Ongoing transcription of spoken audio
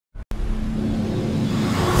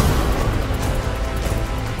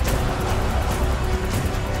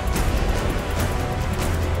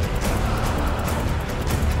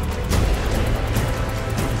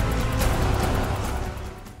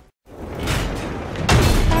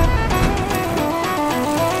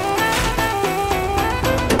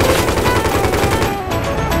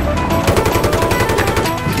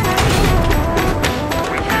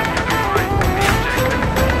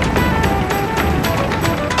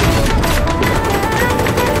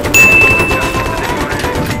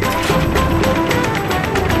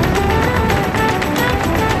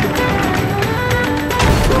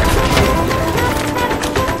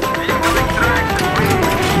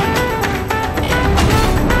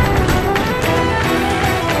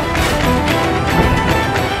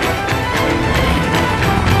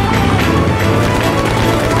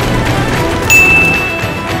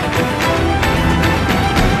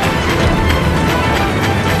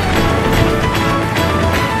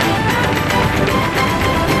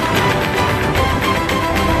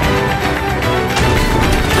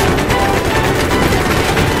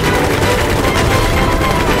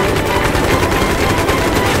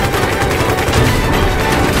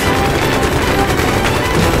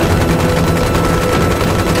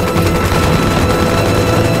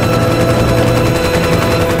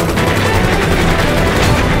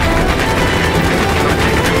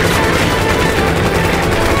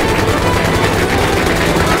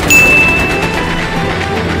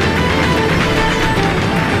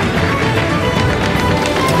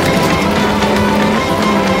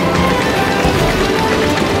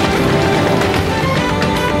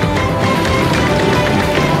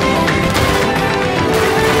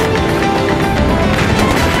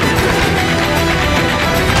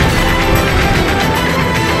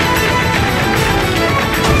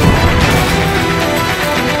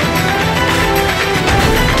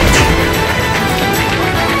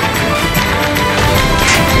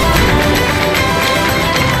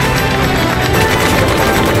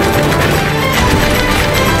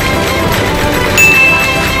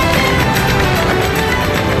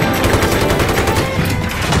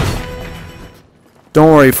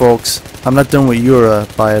Don't worry folks, I'm not done with Eura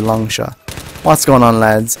by a long shot. What's going on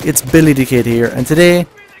lads, it's Billy the Kid here, and today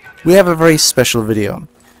we have a very special video.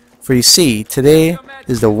 For you see, today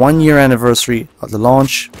is the 1 year anniversary of the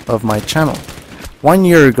launch of my channel. 1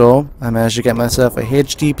 year ago, I managed to get myself a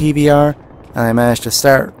HD PVR and I managed to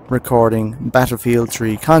start recording Battlefield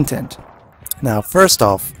 3 content. Now first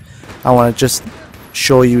off, I want to just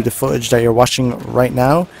show you the footage that you're watching right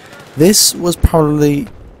now. This was probably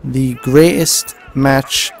the greatest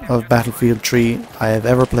match of Battlefield 3 I have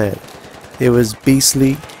ever played. It was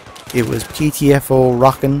beastly, it was PTFO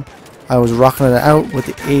rocking. I was rocking it out with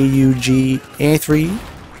the AUG A3,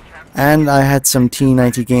 and I had some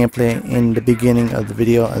T90 gameplay in the beginning of the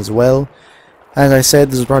video as well. As I said,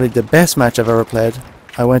 this is probably the best match I've ever played.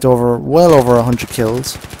 I went over well over 100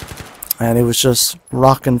 kills, and it was just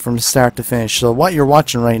rocking from start to finish. So what you're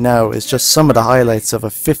watching right now is just some of the highlights of a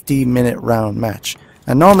 50-minute round match.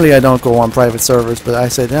 And normally I don't go on private servers, but I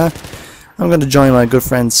said, I'm going to join my good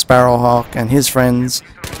friend Sparrowhawk and his friends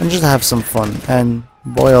and just have some fun. And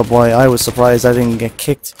boy oh boy, I was surprised I didn't get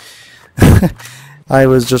kicked. I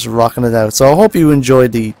was just rocking it out. So I hope you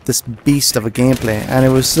enjoyed this beast of a gameplay, and it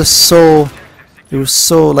was just so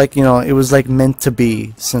like, you know, it was like meant to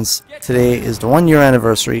be, since today is the 1 year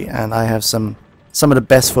anniversary and I have some of the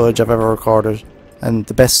best footage I've ever recorded and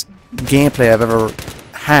the best gameplay I've ever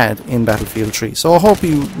had in Battlefield 3. So I hope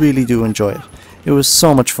you really do enjoy it. It was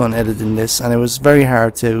so much fun editing this, and it was very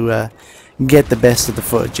hard to get the best of the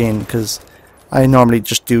footage in, because I normally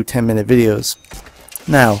just do 10-minute videos.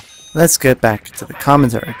 Now let's get back to the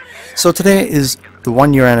commentary. So today is the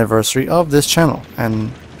 1 year anniversary of this channel,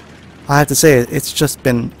 and I have to say it's just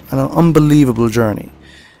been an unbelievable journey.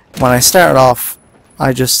 When I started off,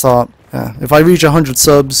 I just thought, if I reach 100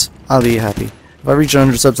 subs, I'll be happy. If I reach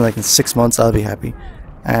 100 subs in like in 6 months, I'll be happy.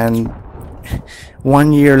 And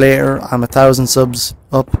 1 year later, I'm 1,000 subs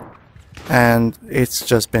up, and it's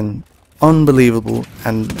just been unbelievable.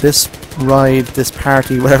 And this ride, this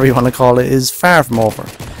party, whatever you want to call it, is far from over.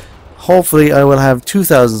 Hopefully I will have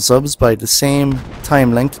 2,000 subs by the same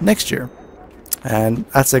time length next year, and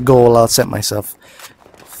that's a goal I'll set myself.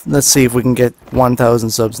 Let's see if we can get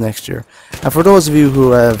 1,000 subs next year. And for those of you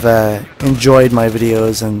who have enjoyed my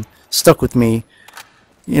videos and stuck with me,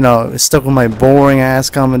 you know, stuck with my boring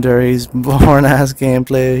ass commentaries, boring ass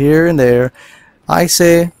gameplay here and there, I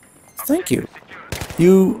say thank you.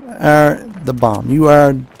 You are the bomb. You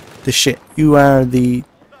are the shit. You are the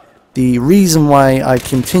reason why I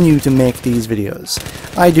continue to make these videos.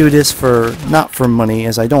 I do this not for money,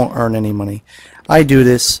 as I don't earn any money. I do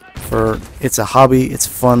this for, it's a hobby, it's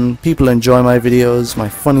fun, people enjoy my videos, my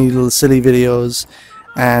funny little silly videos,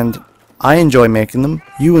 and I enjoy making them,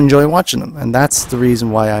 you enjoy watching them, and that's the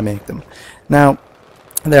reason why I make them. Now,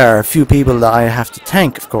 there are a few people that I have to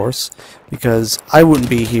thank, of course, because I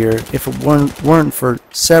wouldn't be here if it weren't for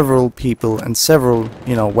several people and several,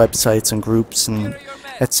 you know, websites and groups and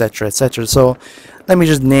etc, etc. So let me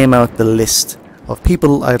just name out the list of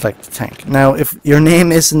people I'd like to thank. Now, if your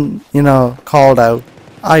name isn't, you know, called out,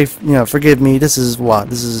 forgive me. This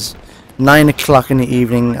is 9 o'clock in the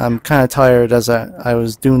evening. I'm kind of tired, as I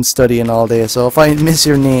was doing studying all day, so if I miss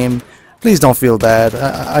your name, please don't feel bad.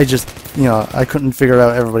 I just, you know, I couldn't figure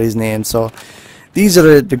out everybody's name. So these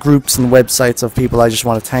are the groups and websites of people I just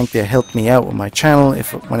want to thank. They helped me out with my channel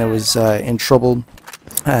when it was in trouble,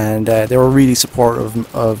 and they were really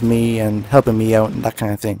supportive of me and helping me out and that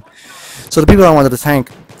kind of thing. So the people I wanted to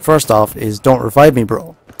thank, first off, is Don't Revive Me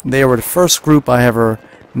Bro. They were the first group I ever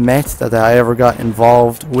met, that I ever got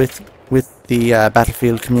involved with the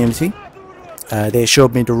Battlefield community. They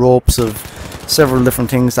showed me the ropes of several different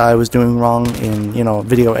things that I was doing wrong in, you know,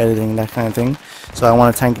 video editing, that kind of thing. So I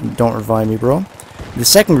want to thank Don't Revive Me Bro. The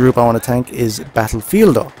second group I want to thank is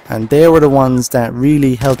Battlefieldo, and they were the ones that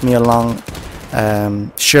really helped me along,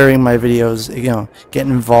 sharing my videos, you know,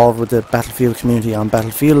 getting involved with the Battlefield community on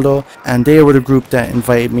Battlefieldo, and they were the group that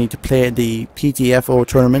invited me to play the PTFO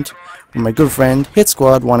tournament with my good friend Hit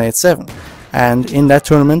Squad 187, and in that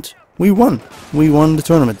tournament we won the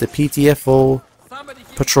tournament, the PTFO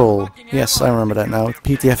Patrol. Yes, I remember that now,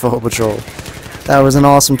 PTFO Patrol. That was an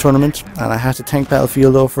awesome tournament, and I had to thank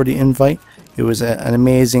Battlefieldo for the invite. It was an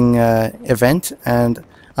amazing event, and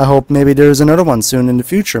I hope maybe there's another one soon in the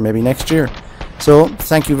future, maybe next year. So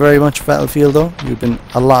thank you very much, Battlefieldo. You've been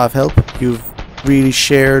a lot of help. You've really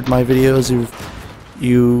shared my videos.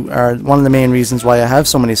 You are one of the main reasons why I have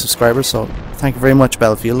so many subscribers, so thank you very much,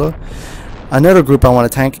 Battlefieldo. Another group I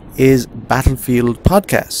want to thank is Battlefield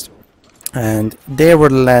Podcast, and they were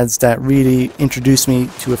the lads that really introduced me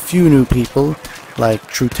to a few new people, like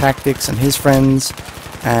True Tactics and his friends,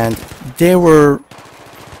 and they were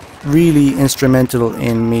really instrumental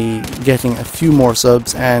in me getting a few more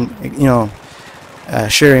subs and, you know,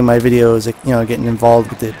 sharing my videos, you know, getting involved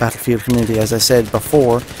with the Battlefield community, as I said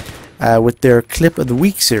before, with their Clip of the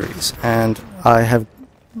Week series, and I have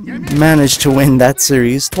managed to win that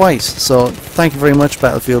series twice. So thank you very much,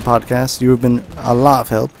 Battlefield Podcast. You've been a lot of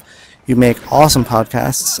help. You make awesome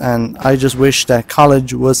podcasts, and I just wish that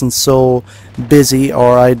college wasn't so busy,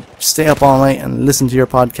 or I'd stay up all night and listen to your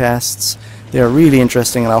podcasts. They are really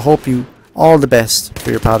interesting, and I hope you all the best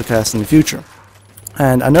for your podcast in the future.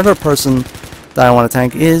 And another person that I want to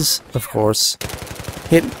thank is, of course,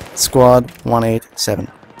 Hit Squad 187.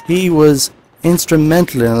 He was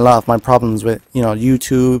instrumental in a lot of my problems with, you know,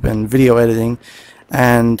 YouTube and video editing,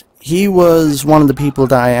 and he was one of the people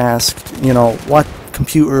that I asked, you know, what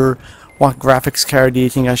computer, what graphics card do you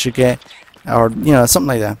think I should get, or, you know, something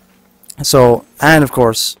like that. So, and of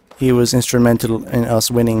course, he was instrumental in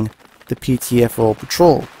us winning the PTFO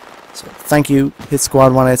Patrol. So thank you, Hit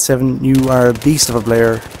Squad 187. You are a beast of a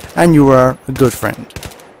player, and you are a good friend.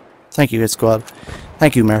 Thank you, Hit Squad.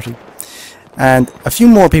 Thank you, Marty. And a few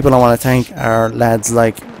more people I want to thank are lads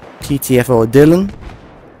like PTFO Dylan,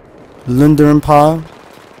 Lunderenpa,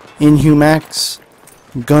 Inhumax,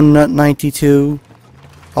 Gunnut92,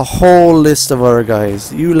 a whole list of other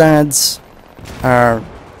guys. You lads are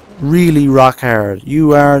really rock hard.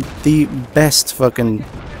 You are the best fucking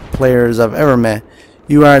players I've ever met.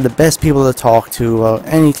 You are the best people to talk to about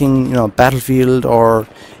anything, you know, Battlefield or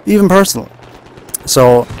even personal.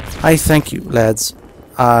 So I thank you, lads.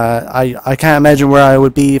 I can't imagine where I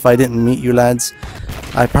would be if I didn't meet you lads.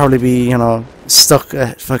 I'd probably be, you know, stuck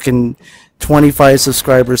at fucking 25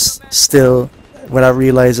 subscribers still, without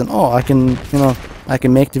realizing, oh, I can, you know, I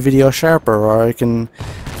can make the video sharper, or I can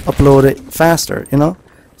upload it faster, you know.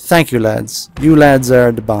 Thank you, lads. You lads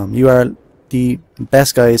are the bomb. You are the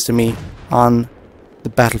best guys to meet on the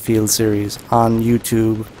Battlefield series, on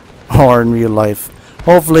YouTube or in real life.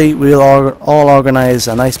 Hopefully we'll all organise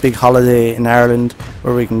a nice big holiday in Ireland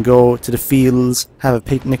where we can go to the fields, have a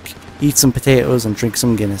picnic, eat some potatoes and drink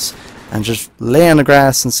some Guinness, and just lay on the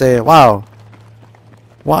grass and say, wow,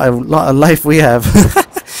 what a lot of life we have.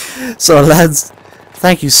 So lads,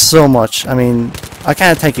 thank you so much. I mean, I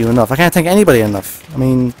can't thank you enough. I can't thank anybody enough. I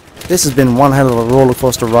mean, this has been one hell of a roller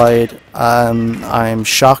coaster ride. I'm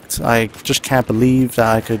shocked. I just can't believe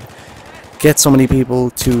that I could get so many people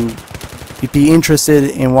to be interested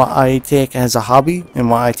in what I take as a hobby, and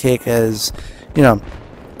what I take as, you know,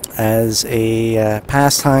 as a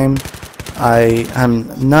pastime. I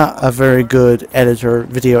am not a very good editor,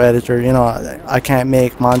 video editor. You know, I can't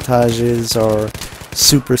make montages or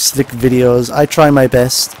super slick videos. I try my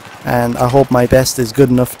best, and I hope my best is good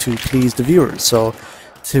enough to please the viewers. So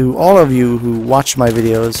to all of you who watch my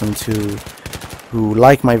videos, and who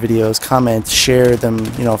like my videos, comment, share them,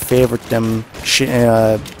 you know, favorite them,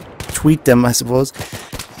 tweet them, I suppose,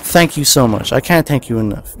 thank you so much. I can't thank you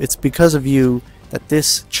enough. It's because of you that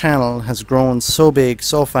this channel has grown so big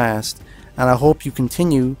so fast, and I hope you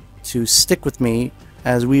continue to stick with me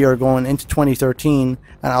as we are going into 2013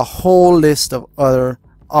 and a whole list of other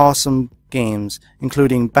awesome games,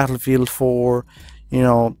 including Battlefield 4, you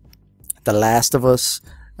know, The Last of Us,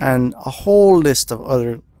 and a whole list of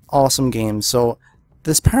other awesome games. So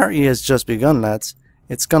this party has just begun, lads.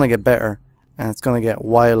 It's gonna get better, and it's gonna get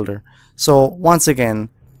wilder. So once again,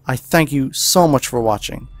 I thank you so much for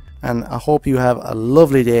watching, and I hope you have a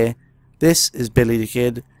lovely day. This is Billy the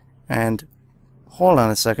Kid, and hold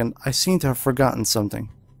on a second, I seem to have forgotten something.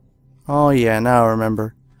 Oh yeah, now I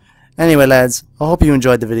remember. Anyway lads, I hope you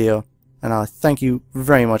enjoyed the video, and I thank you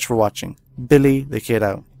very much for watching. Billy the Kid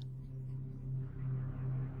out.